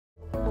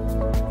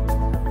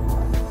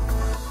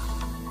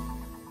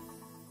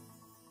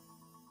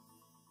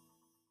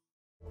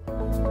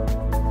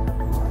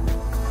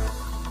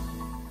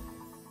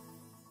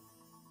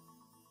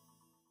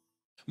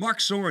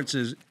Marc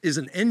Sorenson is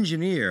an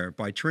engineer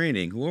by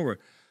training who over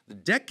the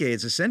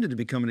decades ascended to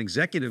become an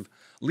executive,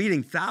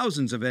 leading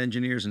thousands of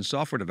engineers and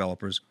software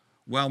developers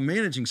while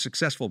managing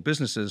successful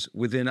businesses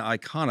within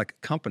iconic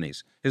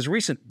companies. His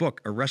recent book,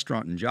 A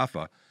Restaurant in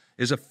Jaffa,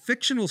 is a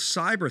fictional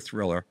cyber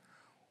thriller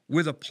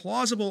with a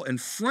plausible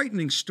and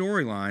frightening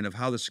storyline of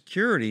how the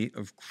security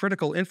of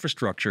critical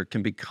infrastructure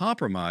can be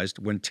compromised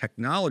when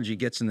technology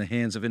gets in the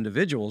hands of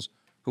individuals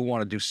who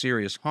want to do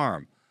serious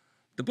harm.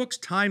 The book's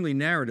timely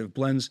narrative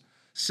blends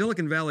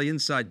Silicon Valley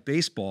inside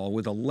baseball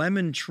with a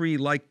lemon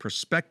tree-like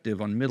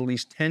perspective on Middle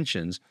East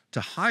tensions to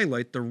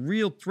highlight the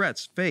real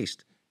threats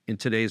faced in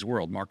today's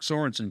world. Marc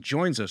Sorenson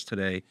joins us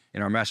today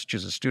in our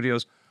Massachusetts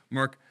studios.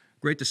 Marc,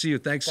 great to see you.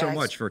 Thanks so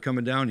much for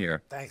coming down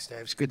here. Thanks, Dave.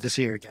 It's good to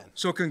see you again.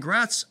 So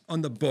congrats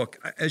on the book.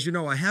 As you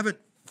know, I haven't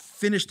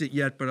finished it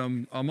yet, but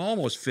I'm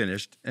almost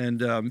finished,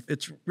 and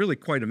it's really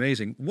quite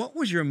amazing. What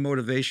was your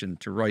motivation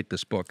to write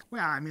this book?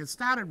 Well, I mean, it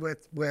started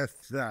with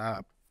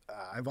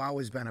I've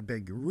always been a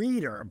big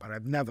reader, but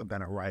I've never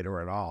been a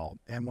writer at all.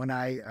 And when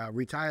I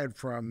retired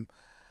from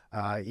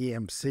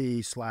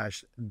EMC/Dell,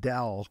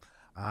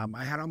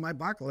 I had on my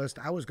bucket list,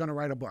 I was going to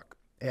write a book.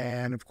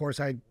 And of course,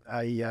 I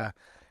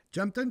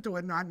jumped into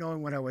it not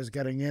knowing what I was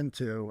getting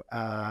into.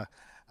 5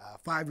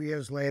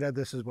 years later,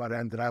 this is what I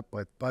ended up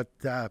with. But,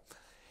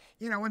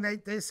 you know,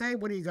 when they say,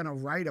 what are you going to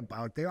write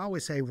about? They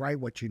always say, write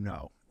what you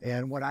know.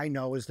 And what I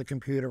know is the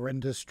computer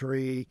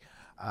industry,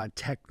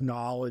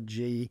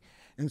 technology.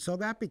 And so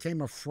that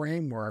became a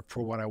framework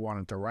for what I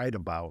wanted to write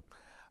about.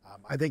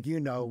 I think,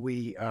 you know,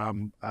 we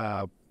had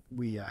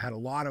a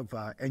lot of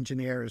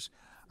engineers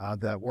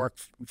that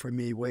worked for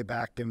me way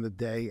back in the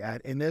day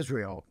in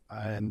Israel.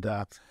 And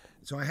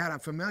so I had a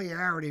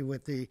familiarity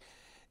with the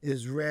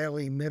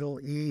Israeli Middle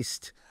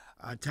East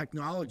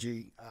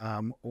technology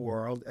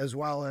world, as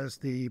well as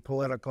the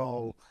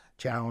political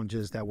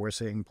challenges that we're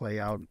seeing play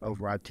out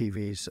over our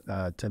TVs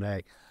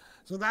today.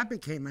 So that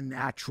became a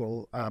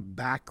natural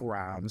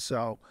background.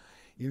 So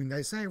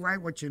they say,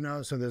 write what you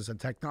know. So there's a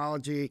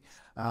technology,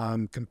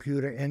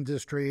 computer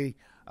industry,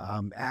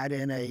 add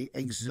in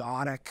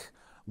exotic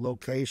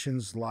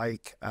locations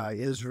like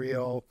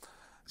Israel.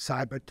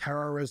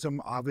 Cyberterrorism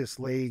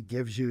obviously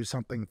gives you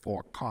something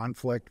for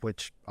conflict,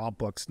 which all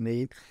books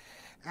need.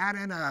 Add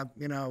in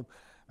an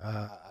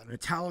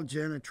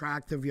intelligent,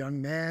 attractive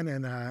young man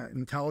and an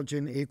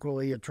intelligent,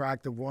 equally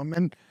attractive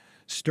woman.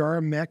 Stir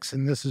a mix,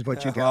 and this is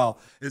what you get. Well,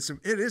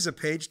 it is a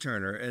page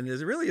turner, and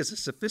it really is a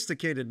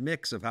sophisticated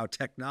mix of how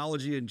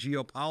technology and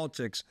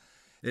geopolitics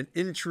and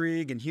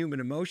intrigue and human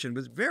emotion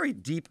with very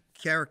deep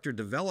character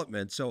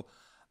development. So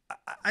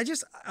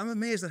I'm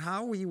amazed at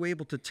how were you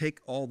able to take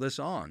all this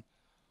on?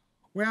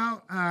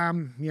 Well,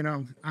 you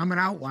know, I'm an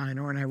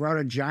outliner, and I wrote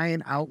a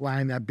giant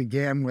outline that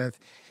began with,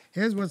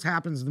 here's what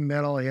happens in the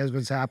middle, here's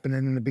what's happening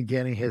in the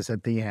beginning, here's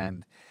at the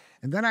end.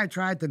 And then I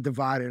tried to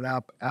divide it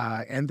up,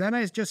 and then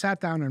I just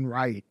sat down and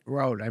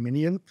wrote. I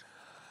mean,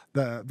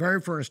 the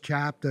very first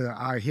chapter,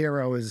 our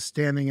hero is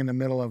standing in the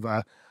middle of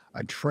a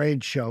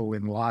trade show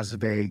in Las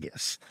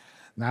Vegas.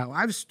 Now,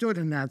 I've stood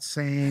in that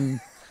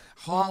same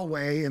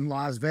hallway in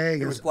Las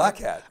Vegas. It was Black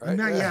Hat, right?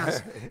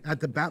 Yes, at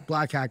the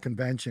Black Hat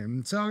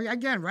convention. So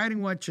again,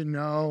 writing what you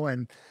know,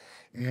 and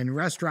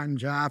Restaurant in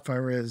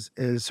Jaffa is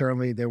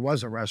certainly, there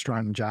was a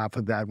restaurant in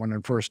Jaffa that one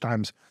of the first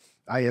times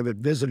I ever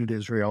visited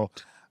Israel.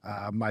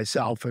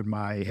 Myself and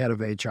my head of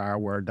HR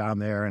were down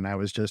there, and I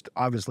was just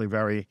obviously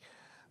very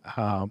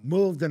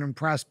moved and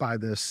impressed by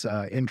this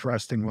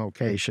interesting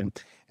location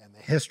and the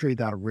history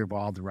that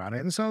revolved around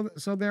it. And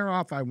so there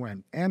off I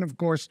went. And of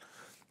course,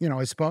 you know,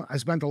 I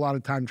spent a lot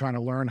of time trying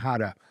to learn how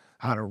to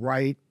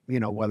write, you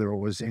know, whether it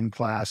was in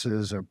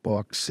classes or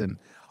books and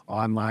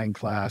online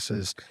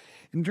classes.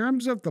 In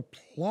terms of the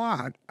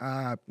plot,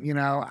 you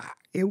know,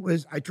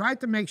 I tried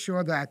to make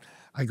sure that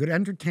I could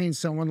entertain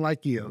someone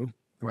like you,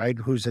 right,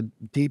 who's a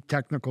deep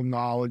technical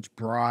knowledge,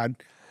 broad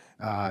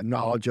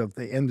knowledge of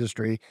the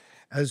industry,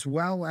 as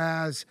well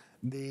as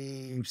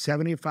the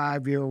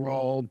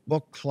 75-year-old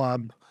book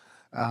club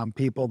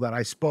people that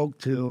I spoke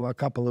to a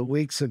couple of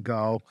weeks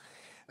ago.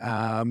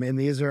 And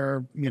these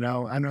are, you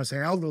know, I'm not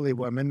saying elderly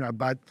women,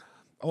 but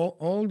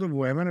older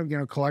women, you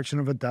know, a collection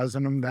of a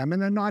dozen of them,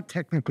 and they're not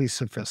technically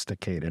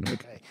sophisticated,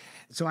 okay?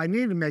 So I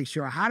need to make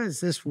sure, how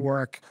does this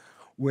work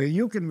where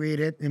you can read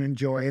it and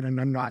enjoy it, and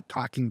I'm not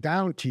talking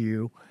down to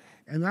you,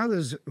 and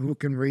others who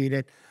can read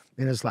it,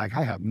 and it's like,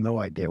 I have no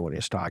idea what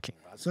he's talking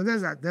about. So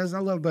there's a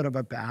little bit of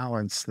a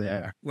balance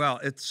there. Well,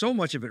 so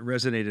much of it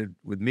resonated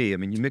with me. I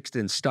mean, you mixed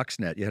in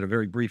Stuxnet. You had a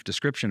very brief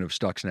description of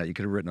Stuxnet. You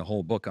could have written a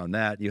whole book on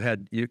that.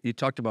 You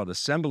talked about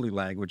assembly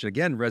language,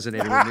 again,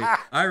 resonated with me.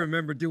 I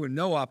remember doing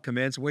no-op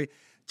commands,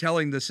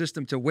 telling the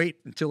system to wait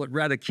until it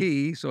read a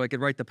key so I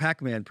could write the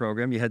Pac-Man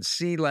program. You had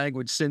C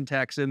language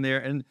syntax in there.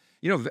 And,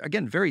 you know,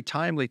 again, very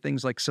timely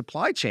things like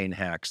supply chain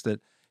hacks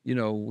that, you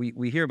know,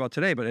 we hear about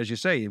today. But as you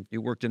say,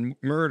 you worked in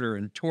murder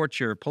and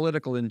torture,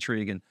 political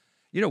intrigue, and,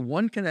 you know,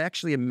 one can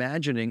actually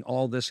imagining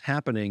all this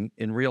happening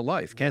in real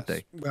life, can't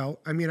they? Well,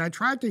 I mean, I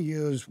tried to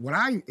use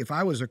if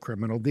I was a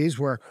criminal,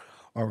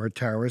 or a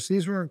terrorist,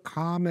 these were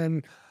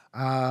common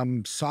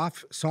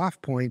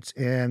soft points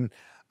in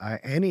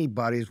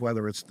anybody's,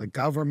 whether it's the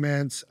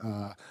governments,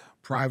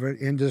 private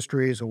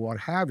industries, or what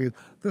have you,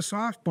 the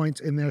soft points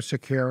in their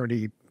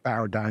security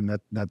paradigm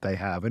that they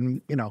have.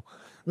 And,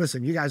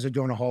 listen, you guys are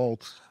doing a whole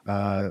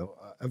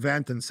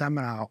event and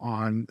seminar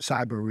on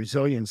cyber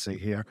resiliency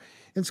here.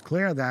 It's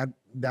clear that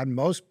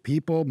most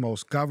people,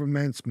 most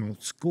governments,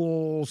 most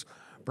schools,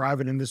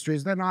 private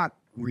industries, they're not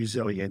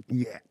resilient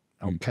yet,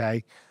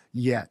 okay?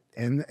 Yet.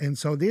 And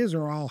so these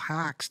are all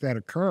hacks that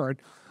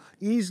occurred,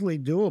 easily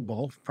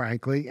doable,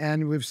 frankly,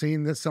 and we've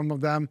seen that some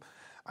of them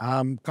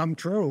come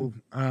true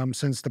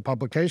since the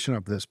publication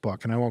of this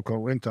book. And I won't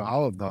go into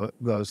all of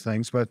those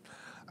things, but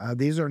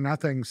these are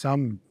nothing,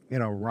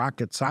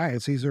 rocket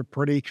science. These are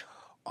pretty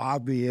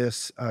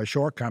obvious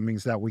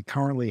shortcomings that we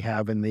currently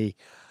have in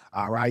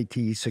our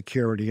IT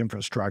security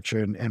infrastructure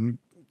and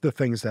the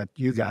things that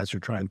you guys are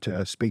trying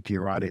to speak to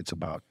your audience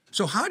about.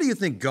 So how do you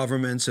think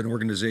governments and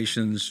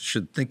organizations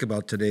should think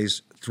about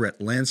today's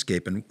threat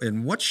landscape,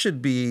 and what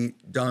should be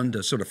done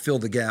to sort of fill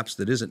the gaps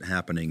that isn't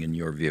happening in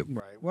your view?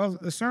 Right. Well,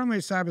 certainly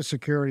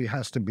cybersecurity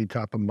has to be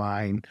top of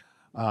mind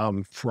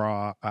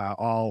for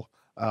all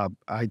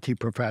IT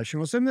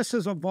professionals. And this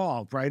has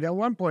evolved, right? At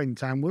one point in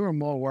time, we were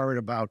more worried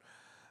about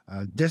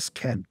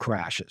diskette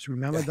crashes.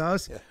 Remember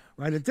those? Yeah.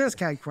 Right, a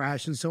diskette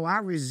crash. And so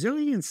our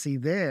resiliency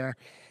there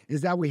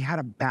is that we had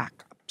a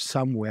backup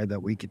somewhere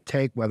that we could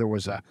take, whether it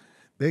was a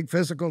big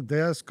physical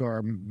disk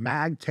or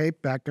mag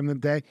tape back in the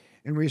day,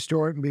 and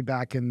restore it and be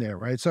back in there,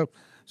 right? So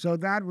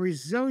that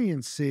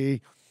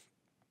resiliency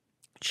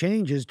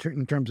changes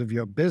in terms of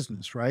your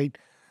business, right?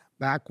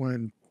 Back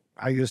when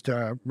I used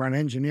to run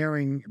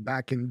engineering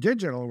back in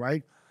digital,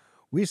 right?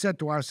 We said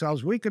to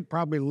ourselves, we could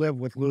probably live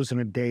with losing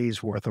a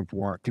day's worth of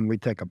work, and we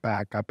take a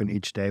backup, and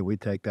each day we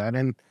take that.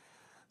 And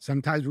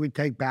sometimes we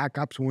take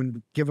backups when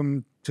we give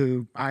them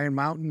to Iron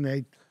Mountain,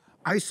 they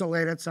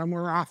isolate it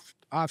somewhere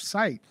off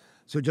site.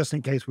 So just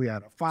in case we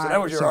had a fire. So that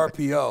was your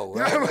RPO,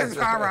 right? That was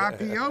our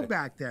RPO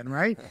back then,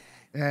 right?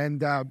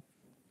 And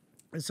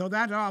so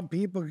that all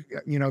people,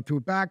 through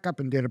backup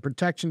and data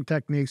protection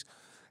techniques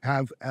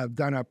have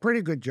done a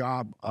pretty good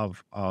job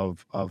of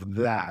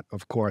that,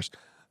 of course.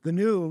 The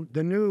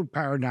new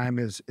paradigm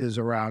is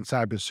around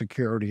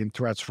cybersecurity and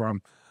threats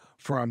from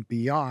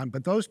beyond,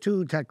 but those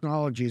two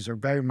technologies are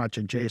very much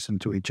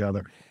adjacent to each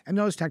other, and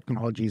those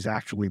technologies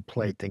actually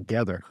play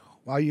together.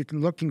 While you're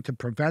looking to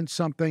prevent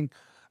something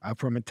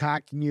from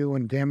attacking you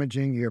and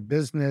damaging your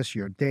business,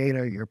 your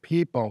data, your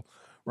people,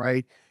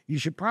 right, you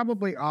should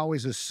probably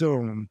always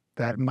assume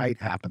that might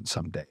happen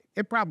someday.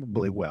 It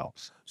probably will.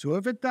 So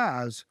if it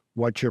does,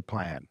 what's your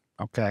plan?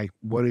 Okay,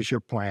 what is your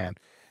plan?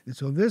 And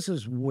so this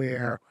is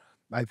where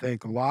I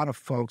think a lot of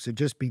folks are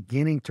just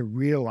beginning to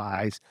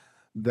realize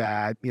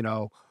that,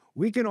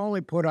 we can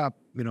only put up,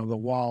 the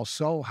wall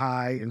so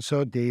high and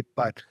so deep,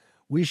 but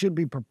we should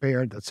be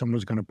prepared that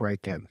someone's going to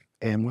break in.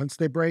 And once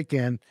they break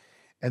in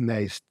and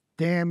they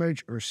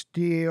damage or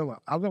steal or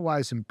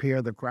otherwise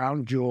impair the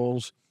crown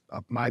jewels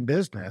of my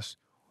business,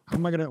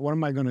 what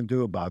am I going to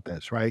do about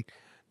this, right?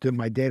 Do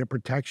my data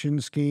protection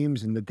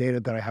schemes and the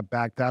data that I have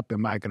backed up,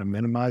 am I going to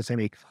minimize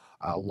any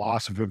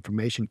loss of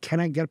information?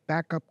 Can I get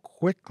back up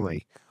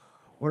quickly?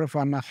 What if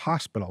I'm a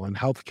hospital and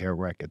healthcare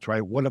records,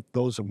 right? What if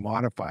those are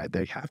modified?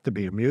 They have to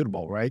be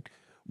immutable, right?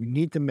 We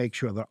need to make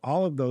sure that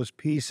all of those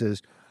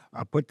pieces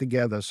are put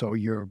together so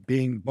you're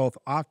being both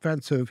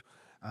offensive,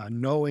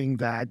 knowing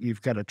that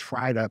you've got to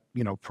try to,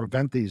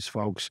 prevent these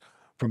folks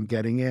from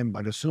getting in,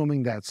 but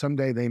assuming that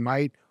someday they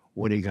might,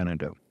 what are you going to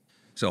do?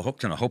 So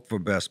hope for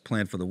best,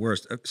 plan for the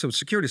worst. So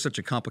security is such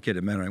a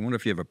complicated matter. I wonder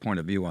if you have a point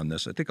of view on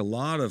this. I think a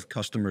lot of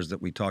customers that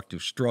we talk to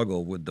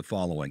struggle with the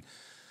following.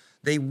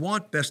 They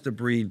want best of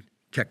breed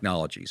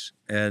technologies,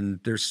 and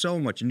there's so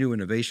much new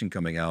innovation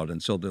coming out,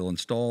 and so they'll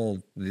install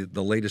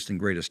the latest and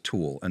greatest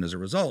tool, and as a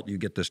result, you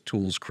get this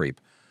tools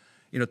creep.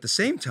 At the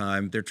same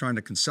time, they're trying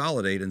to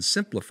consolidate and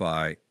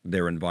simplify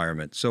their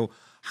environment. So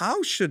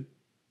how should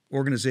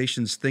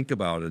organizations think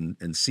about, and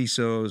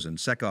CISOs and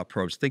SecOps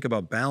pros think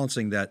about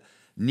balancing that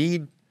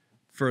need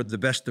for the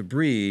best of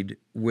breed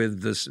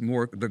with this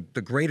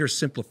the greater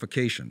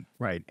simplification?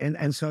 Right.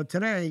 And so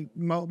today,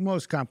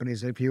 most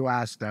companies, if you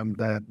ask them,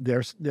 that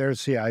their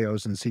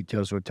CIOs and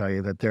CTOs would tell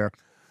you that their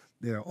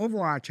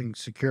overarching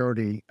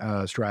security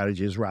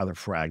strategy is rather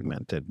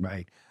fragmented,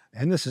 right?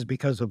 And this is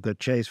because of the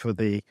chase for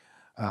the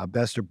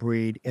best of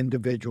breed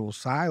individual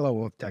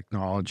silo of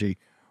technology,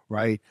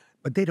 right?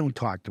 But they don't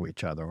talk to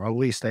each other, or at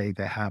least they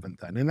haven't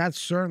done. And that's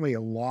certainly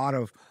a lot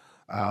of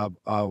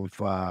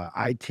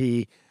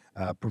IT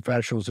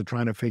professionals are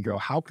trying to figure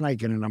out, how can I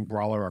get an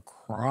umbrella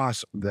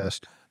across this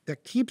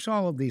that keeps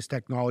all of these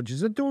technologies?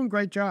 They're doing a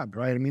great job,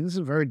 right? I mean, this is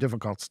very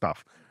difficult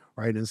stuff,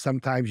 right? And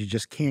sometimes you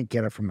just can't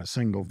get it from a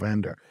single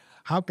vendor.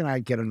 How can I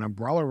get an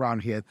umbrella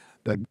around here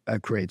that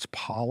creates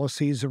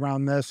policies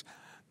around this,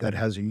 that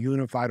has a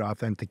unified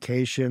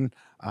authentication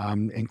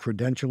and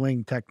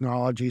credentialing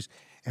technologies?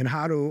 And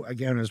how to,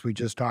 again, as we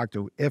just talked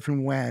to, if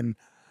and when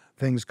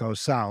things go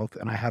south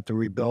and I have to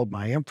rebuild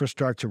my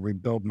infrastructure,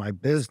 rebuild my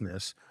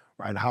business,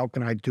 right? How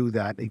can I do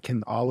that? And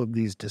can all of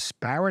these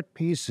disparate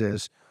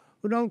pieces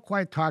who don't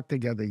quite talk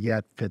together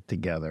yet fit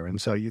together?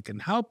 And so you can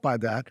help by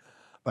that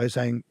by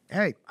saying,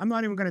 hey, I'm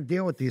not even going to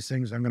deal with these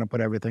things. I'm going to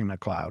put everything in the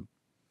cloud.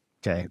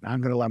 Okay, I'm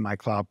going to let my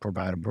cloud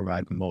provider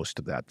provide most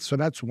of that. So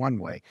that's one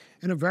way,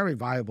 and a very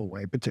viable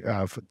way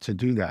to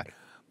do that.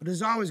 But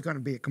there's always going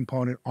to be a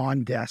component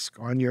on desk,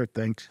 on your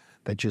thing,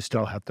 that you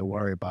still have to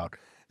worry about.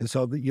 And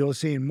so you'll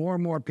see more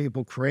and more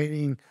people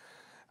creating,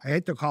 I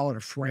hate to call it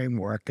a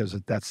framework because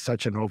that's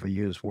such an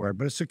overused word,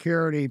 but a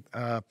security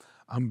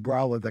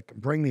umbrella that can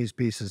bring these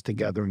pieces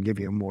together and give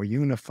you a more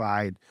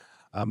unified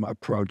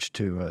approach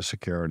to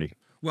security.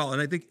 Well,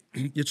 and I think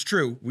it's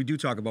true. We do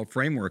talk about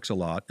frameworks a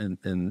lot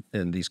in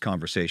these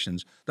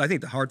conversations. I think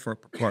the hard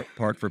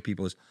part for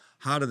people is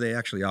how do they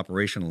actually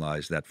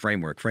operationalize that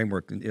framework?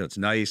 Framework, it's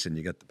nice and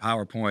you get the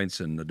PowerPoints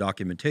and the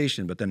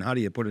documentation, but then how do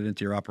you put it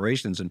into your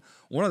operations? And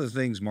one of the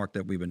things, Marc,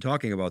 that we've been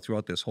talking about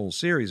throughout this whole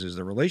series is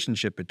the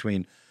relationship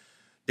between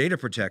data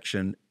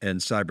protection and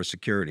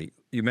cybersecurity.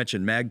 You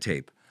mentioned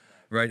MagTape,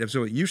 right?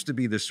 So it used to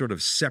be this sort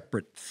of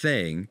separate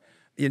thing.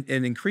 And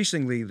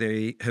increasingly,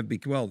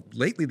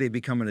 lately they've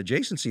become an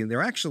adjacency, and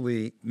they're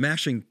actually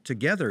mashing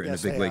together in a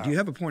big way. Do you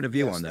have a point of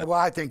view on that? Well,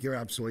 I think you're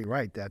absolutely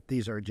right that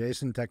these are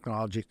adjacent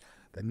technologies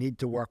that need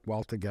to work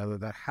well together,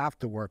 that have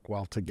to work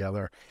well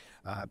together,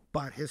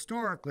 but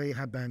historically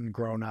have been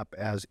grown up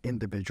as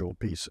individual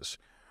pieces,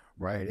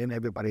 right? And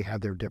everybody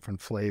had their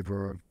different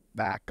flavor of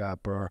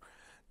backup or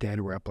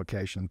data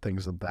replication,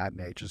 things of that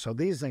nature. So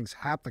these things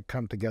have to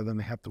come together and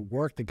they have to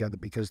work together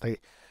because they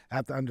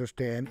have to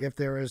understand if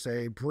there is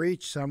a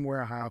breach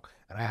somewhere,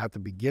 and I have to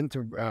begin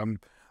to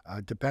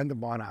depend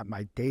upon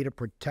my data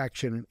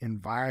protection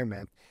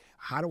environment.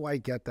 How do I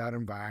get that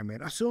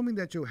environment? Assuming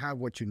that you have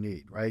what you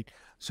need, right?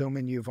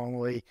 Assuming you've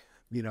only,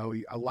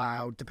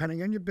 allowed,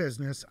 depending on your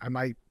business, I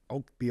might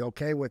be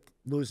okay with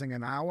losing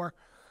an hour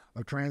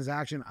of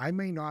transaction. I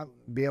may not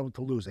be able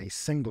to lose a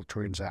single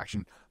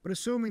transaction, but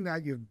assuming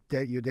that your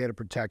data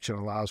protection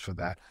allows for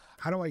that,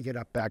 how do I get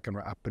back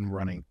and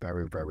running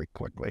very, very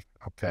quickly?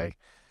 Okay,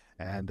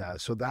 and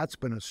so that's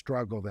been a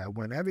struggle that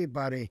when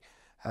everybody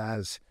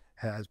has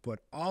put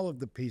all of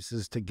the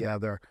pieces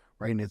together,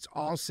 right, and it's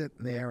all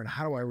sitting there, and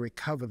how do I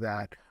recover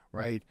that,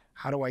 right?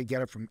 How do I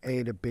get it from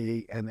A to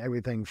B, and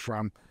everything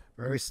from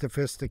very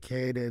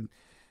sophisticated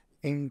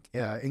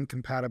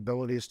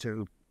incompatibilities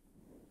to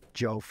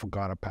Joe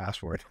forgot a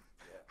password,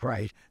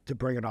 right, to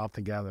bring it all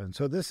together. And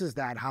so this is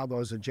how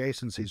those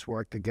adjacencies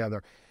work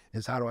together,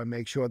 is how do I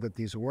make sure that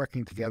these are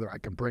working together, I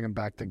can bring them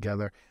back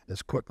together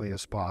as quickly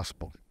as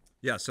possible.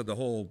 Yeah, so the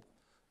whole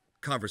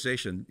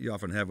conversation you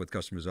often have with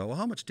customers, well,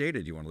 how much data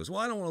do you want to lose? Well,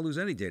 I don't want to lose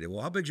any data.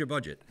 Well, how big's your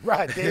budget?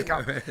 Right, there you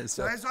go.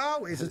 So as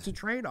always, it's a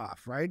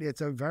trade-off, right?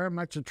 It's very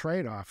much a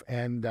trade-off.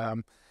 And,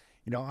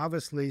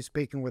 obviously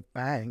speaking with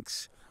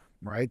banks,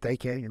 right, they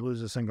can't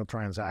lose a single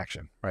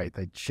transaction, right?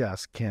 They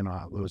just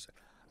cannot lose it.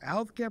 A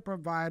healthcare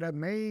provider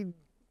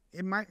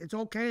it's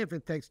okay if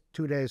it takes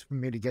 2 days for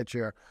me to get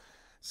your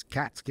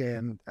CAT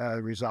scan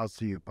results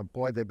to you, but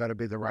boy, they better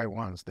be the right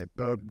ones.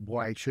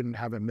 Boy, shouldn't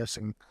have a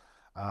missing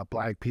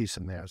blank piece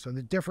in there. So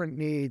the different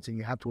needs, and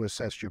you have to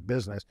assess your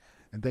business,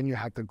 and then you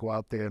have to go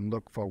out there and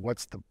look for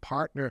what's the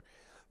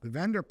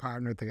vendor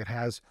partner that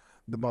has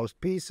the most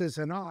pieces,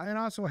 and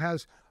also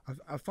has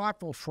a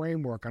thoughtful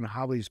framework on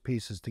how these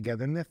pieces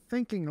together. And they're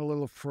thinking a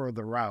little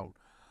further out,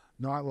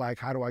 not like,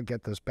 how do I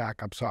get this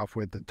backup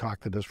software to talk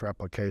to this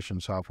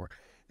replication software?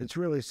 It's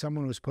really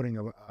someone who's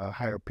putting a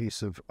higher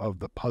piece of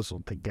the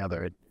puzzle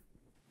together.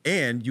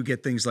 And you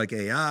get things like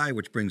AI,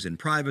 which brings in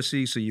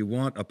privacy. So you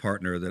want a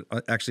partner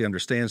that actually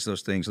understands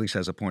those things, at least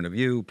has a point of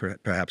view,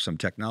 perhaps some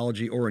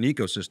technology or an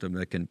ecosystem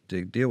that can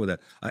deal with that.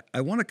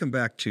 I want to come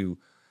back to,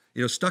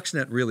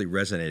 Stuxnet really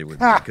resonated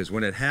with me because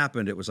when it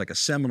happened, it was like a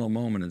seminal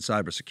moment in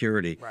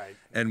cybersecurity. Right.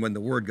 And when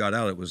the word got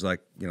out, it was like,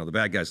 the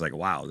bad guys like,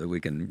 wow, that we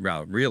can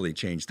really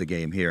change the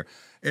game here.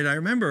 And I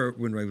remember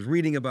when I was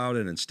reading about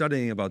it and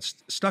studying about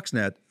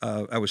Stuxnet,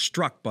 I was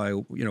struck by,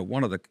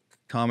 one of the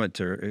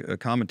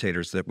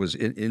commentators that was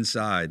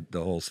inside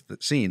the whole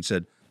scene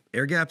said,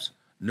 air gaps,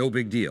 no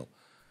big deal.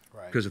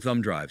 Because of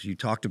thumb drives. You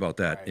talked about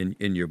that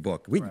in your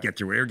book. We can get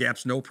through air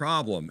gaps, no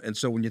problem. And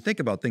so when you think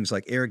about things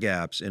like air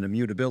gaps and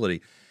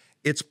immutability,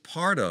 it's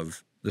part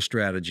of the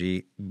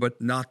strategy,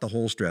 but not the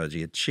whole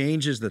strategy. It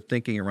changes the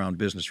thinking around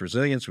business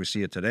resilience. We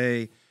see it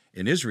today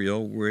in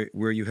Israel,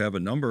 where you have a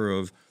number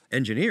of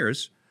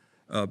engineers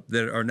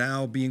that are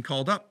now being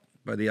called up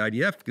by the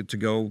IDF to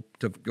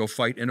go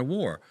fight in a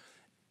war.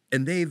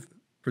 And they've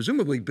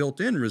presumably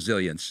built in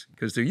resilience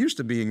because there used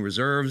to being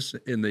reserves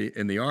in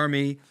the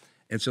Army.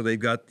 And so they've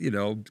got,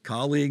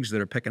 colleagues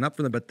that are picking up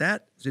for them. But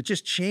it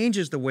just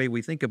changes the way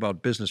we think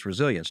about business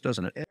resilience,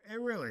 doesn't it? It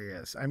really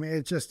is. I mean,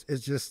 it's just,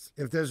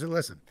 if there's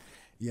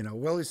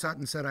Willie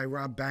Sutton said, I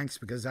rob banks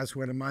because that's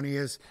where the money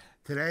is.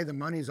 Today, the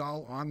money's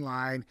all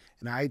online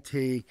and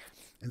IT.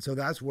 And so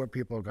that's where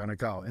people are going to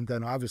go. And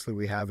then obviously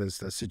we have is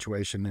the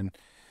situation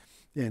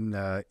in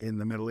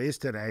the Middle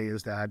East today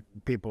is that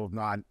people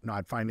not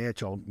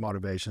financial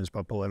motivations,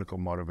 but political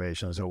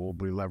motivations that will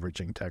be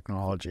leveraging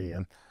technology.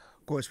 And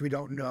of course, we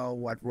don't know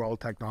what role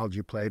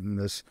technology played in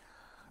this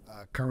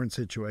current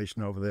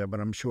situation over there, but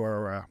I'm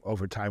sure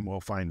over time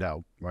we'll find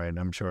out, right?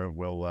 I'm sure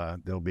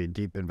there'll be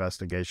deep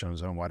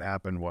investigations on what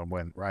happened, what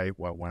went right,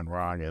 what went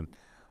wrong, and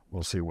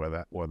we'll see where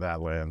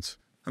that lands.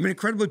 I mean,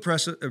 incredibly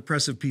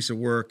impressive piece of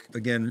work.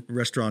 Again,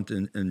 restaurant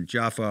in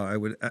Jaffa. I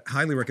would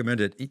highly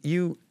recommend it.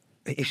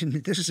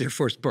 This is your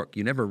first book.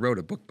 You never wrote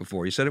a book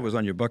before. You said it was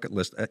on your bucket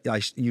list.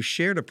 You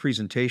shared a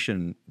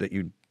presentation that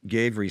you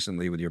gave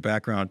recently with your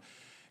background,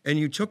 and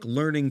you took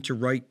learning to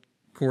write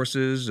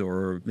courses,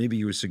 or maybe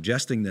you were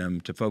suggesting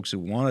them to folks who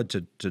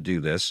wanted to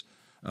do this.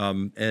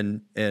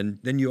 And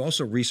then you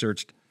also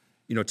researched,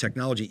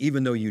 technology,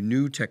 even though you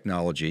knew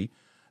technology.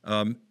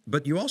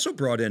 But you also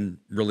brought in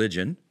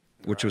religion,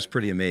 which was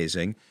pretty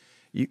amazing.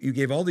 You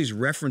gave all these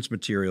reference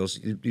materials.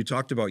 You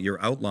talked about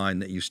your outline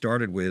that you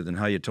started with and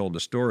how you told the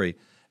story.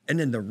 And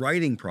then the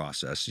writing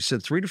process, you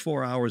said 3 to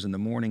 4 hours in the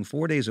morning,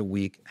 4 days a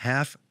week,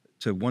 half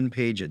to 1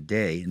 page a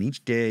day. And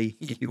each day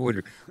you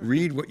would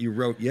read what you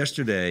wrote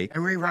yesterday.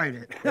 And rewrite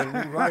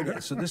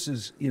it. So this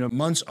is,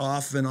 months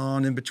off and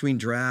on in between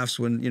drafts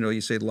when,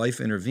 you say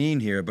life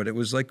intervened here, but it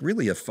was like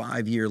really a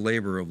 5-year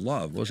labor of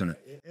love, wasn't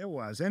it? It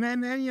was. And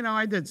then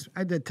I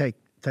did take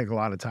a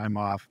lot of time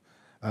off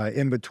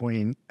in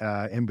between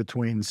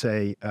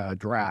say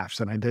drafts,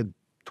 and I did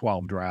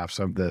 12 drafts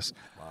of this.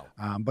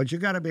 Wow. But you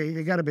got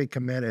to be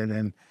committed.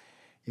 And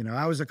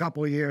I was a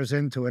couple of years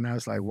into it, and I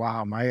was like,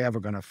 wow, am I ever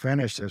going to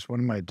finish this? What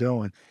am I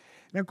doing?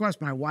 And of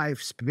course, my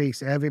wife speaks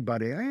to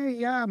everybody. Hey,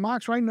 yeah,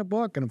 Marc's writing a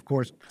book. And of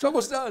course, it's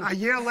almost done. A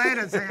year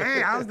later, say,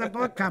 hey, how's the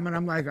book coming?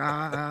 I'm like,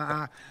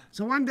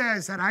 So one day I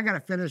said, I got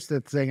to finish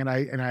this thing, and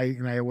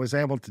I was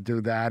able to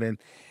do that. And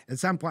at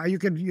some point, you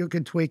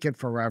can tweak it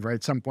forever.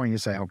 At some point, you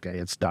say, okay,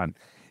 it's done,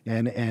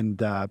 and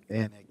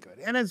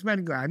it's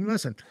been good. And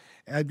listen,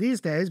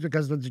 these days,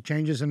 because of the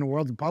changes in the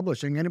world of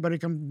publishing, anybody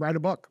can write a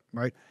book,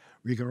 right?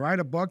 You can write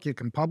a book, you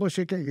can publish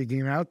it, you can get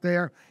it out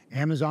there.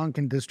 Amazon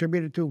can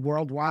distribute it to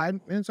worldwide,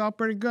 and it's all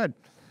pretty good.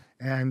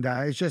 And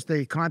it's just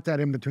the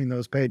content in between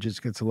those pages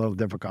gets a little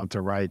difficult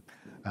to write.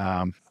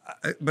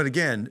 But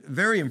again,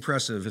 very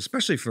impressive,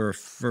 especially for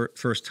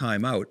first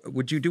time out.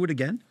 Would you do it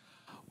again?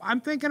 I'm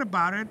thinking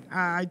about it.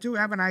 I do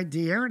have an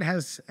idea. It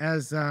has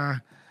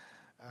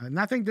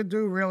nothing to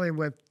do really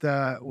with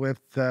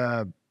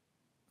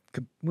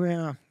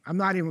well, I'm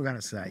not even going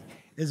to say.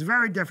 It's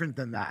very different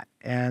than that.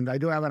 And I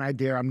do have an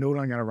idea. I'm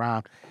noodling it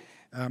around.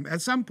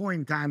 At some point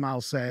in time,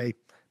 I'll say,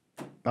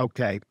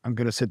 okay, I'm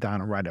going to sit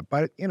down and write it.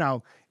 But,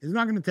 it's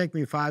not going to take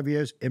me 5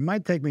 years. It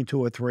might take me 2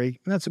 or 3,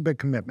 and that's a big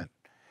commitment.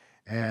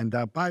 And,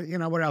 but,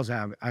 what else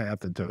I have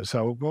to do?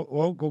 So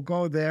we'll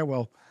go there.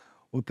 We'll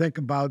think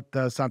about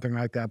something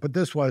like that. But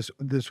this was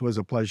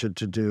a pleasure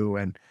to do,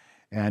 and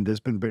it's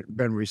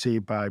been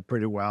received by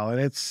pretty well.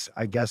 And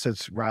I guess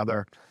it's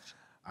rather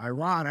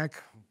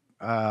ironic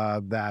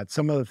that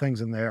some of the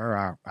things in there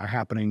are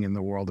happening in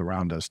the world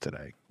around us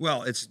today.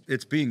 Well,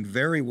 it's being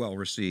very well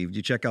received.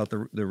 You check out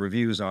the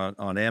reviews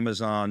on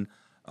Amazon.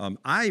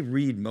 I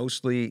read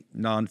mostly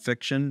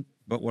nonfiction,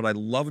 but what I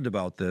loved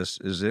about this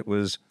is it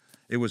was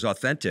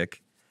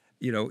authentic.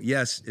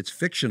 Yes, it's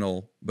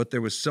fictional, but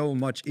there was so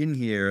much in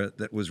here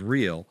that was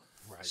real.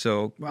 Right.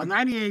 So, well,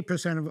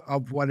 98%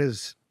 of what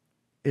is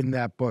in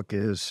that book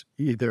is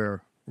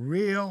either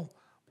real,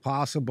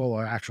 possible,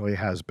 or actually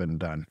has been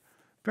done.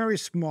 Very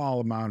small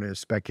amount of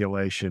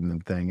speculation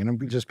and thing, and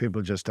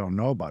people just don't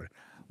know about it.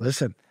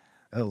 Listen,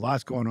 a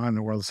lot's going on in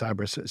the world of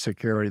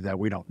cybersecurity that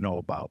we don't know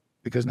about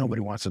because nobody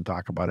wants to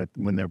talk about it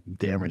when they're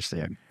damaged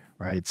there,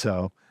 right?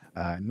 So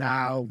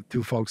now,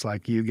 to folks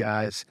like you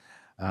guys,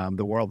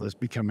 the world is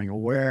becoming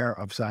aware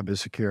of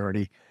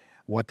cybersecurity,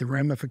 what the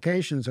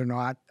ramifications are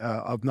not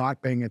of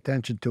not paying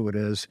attention to it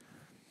is,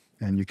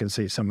 and you can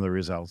see some of the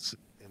results.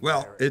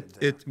 Well,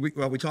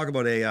 we talk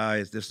about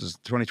AI.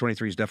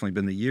 2023 has definitely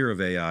been the year of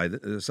AI.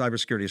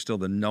 Cybersecurity is still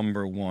the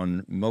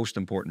 #1 most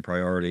important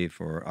priority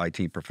for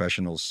IT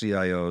professionals,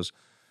 CIOs,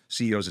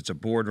 CEOs. It's a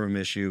boardroom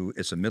issue.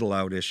 It's a middle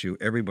out issue.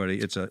 Everybody.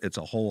 It's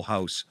a whole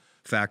house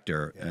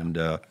factor. Yeah.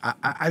 And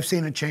I've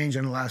seen a change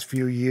in the last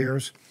few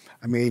years.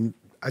 I mean,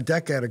 a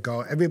decade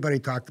ago, everybody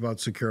talked about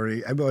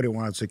security. Everybody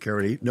wanted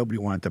security. Nobody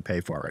wanted to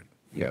pay for it.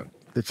 Yeah,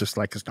 it's just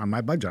like it's not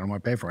my budget. I don't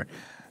want to pay for it.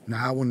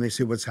 Now, when they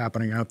see what's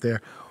happening out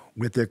there,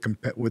 with their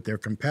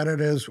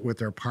competitors, with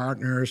their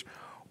partners,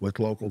 with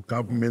local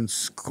governments,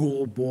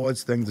 school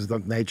boards, things of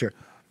that nature.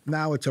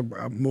 Now it's a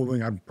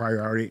moving on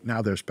priority.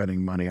 Now they're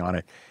spending money on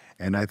it.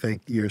 And I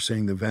think you're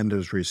seeing the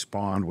vendors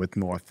respond with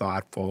more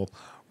thoughtful,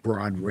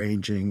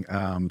 broad-ranging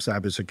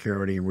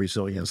cybersecurity and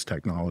resilience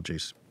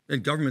technologies.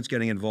 And government's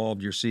getting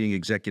involved. You're seeing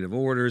executive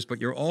orders,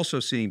 but you're also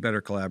seeing better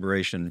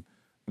collaboration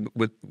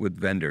with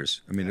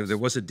vendors. I mean, yes. There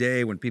was a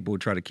day when people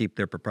would try to keep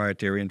their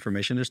proprietary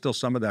information. There's still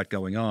some of that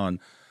going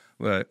on.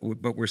 But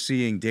we're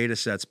seeing data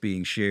sets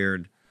being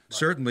shared, right,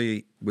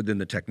 certainly within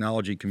the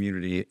technology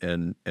community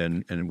and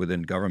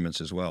within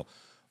governments as well.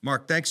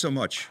 Marc, thanks so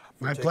much.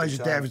 My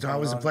pleasure, Dave. It's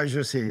always a pleasure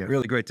to see you.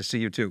 Really great to see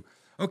you too.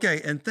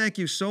 Okay, and thank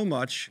you so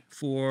much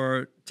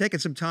for taking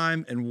some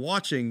time and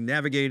watching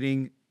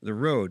Navigating the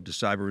road to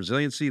cyber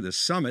resiliency, the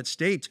summit.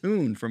 Stay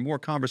tuned for more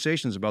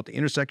conversations about the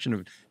intersection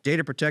of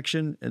data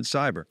protection and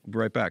cyber. We'll be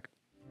right back.